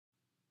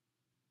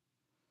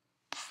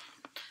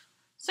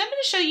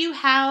to show you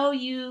how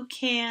you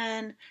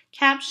can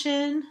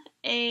caption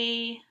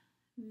a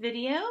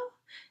video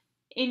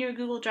in your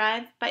Google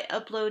Drive by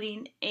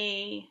uploading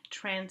a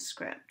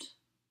transcript.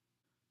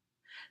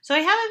 So I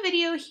have a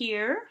video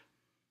here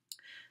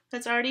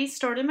that's already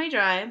stored in my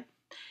drive,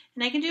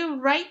 and I can do a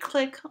right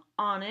click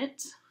on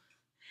it,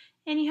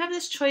 and you have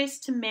this choice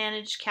to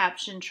manage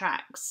caption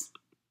tracks.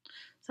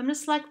 So I'm going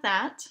to select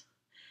that,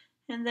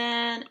 and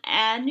then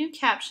add new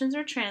captions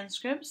or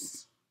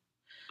transcripts.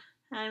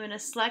 I'm going to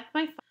select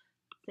my file.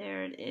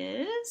 There it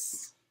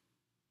is.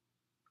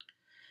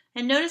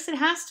 And notice it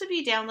has to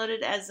be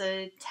downloaded as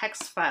a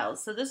text file.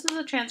 So this is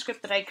a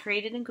transcript that I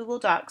created in Google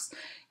Docs,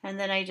 and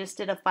then I just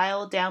did a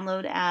file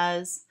download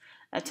as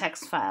a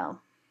text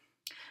file.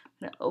 I'm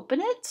going to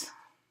open it.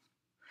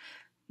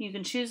 You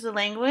can choose the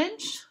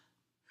language.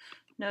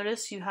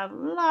 Notice you have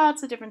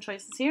lots of different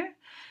choices here.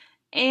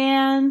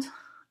 And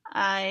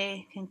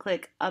I can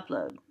click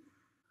upload.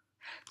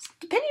 So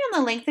depending on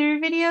the length of your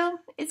video,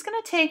 it's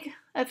going to take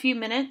a few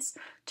minutes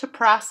to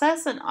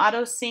process and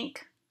auto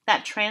sync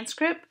that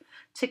transcript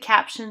to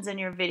captions in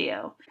your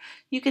video.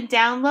 You can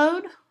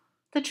download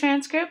the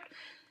transcript.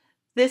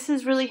 This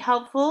is really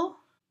helpful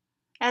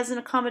as an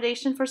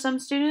accommodation for some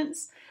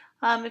students.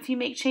 If you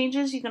make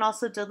changes, you can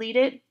also delete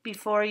it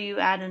before you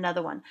add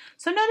another one.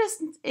 So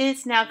notice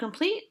it's now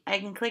complete. I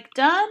can click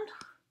done,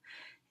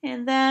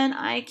 and then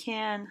I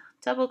can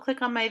double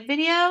click on my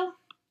video,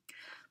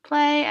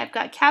 play. I've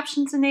got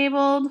captions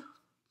enabled.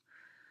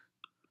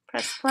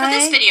 Press play. For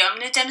this video, I'm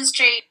going to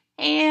demonstrate.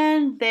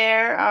 And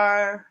there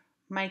are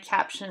my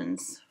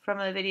captions from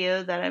a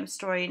video that I'm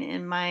storing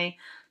in my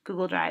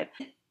Google Drive.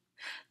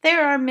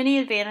 There are many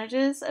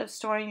advantages of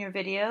storing your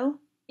video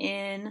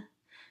in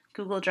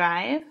Google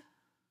Drive.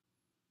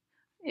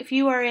 If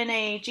you are in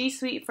a G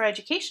Suite for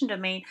Education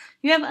domain,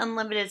 you have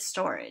unlimited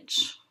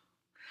storage.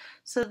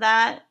 So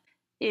that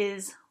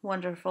is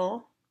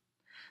wonderful.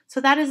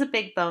 So that is a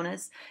big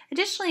bonus.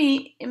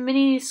 Additionally, in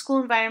many school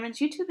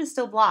environments, YouTube is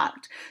still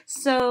blocked.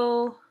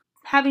 So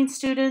having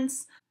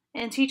students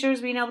and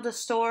teachers being able to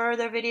store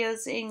their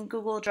videos in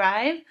Google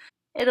Drive,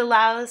 it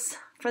allows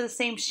for the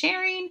same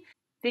sharing.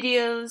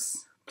 Videos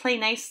play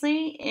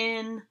nicely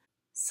in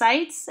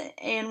sites,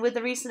 and with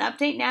the recent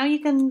update, now you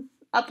can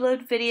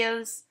upload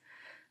videos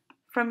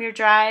from your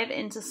drive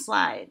into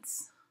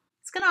slides.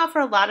 It's going to offer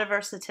a lot of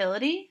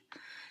versatility,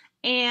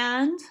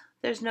 and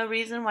there's no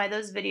reason why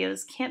those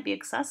videos can't be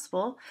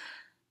accessible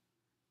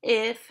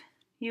if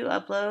you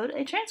upload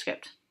a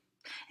transcript.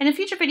 And in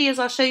future videos,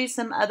 I'll show you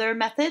some other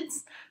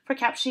methods for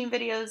captioning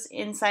videos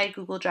inside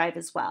Google Drive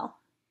as well.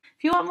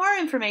 If you want more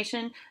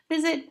information,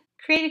 visit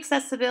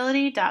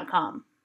createaccessibility.com.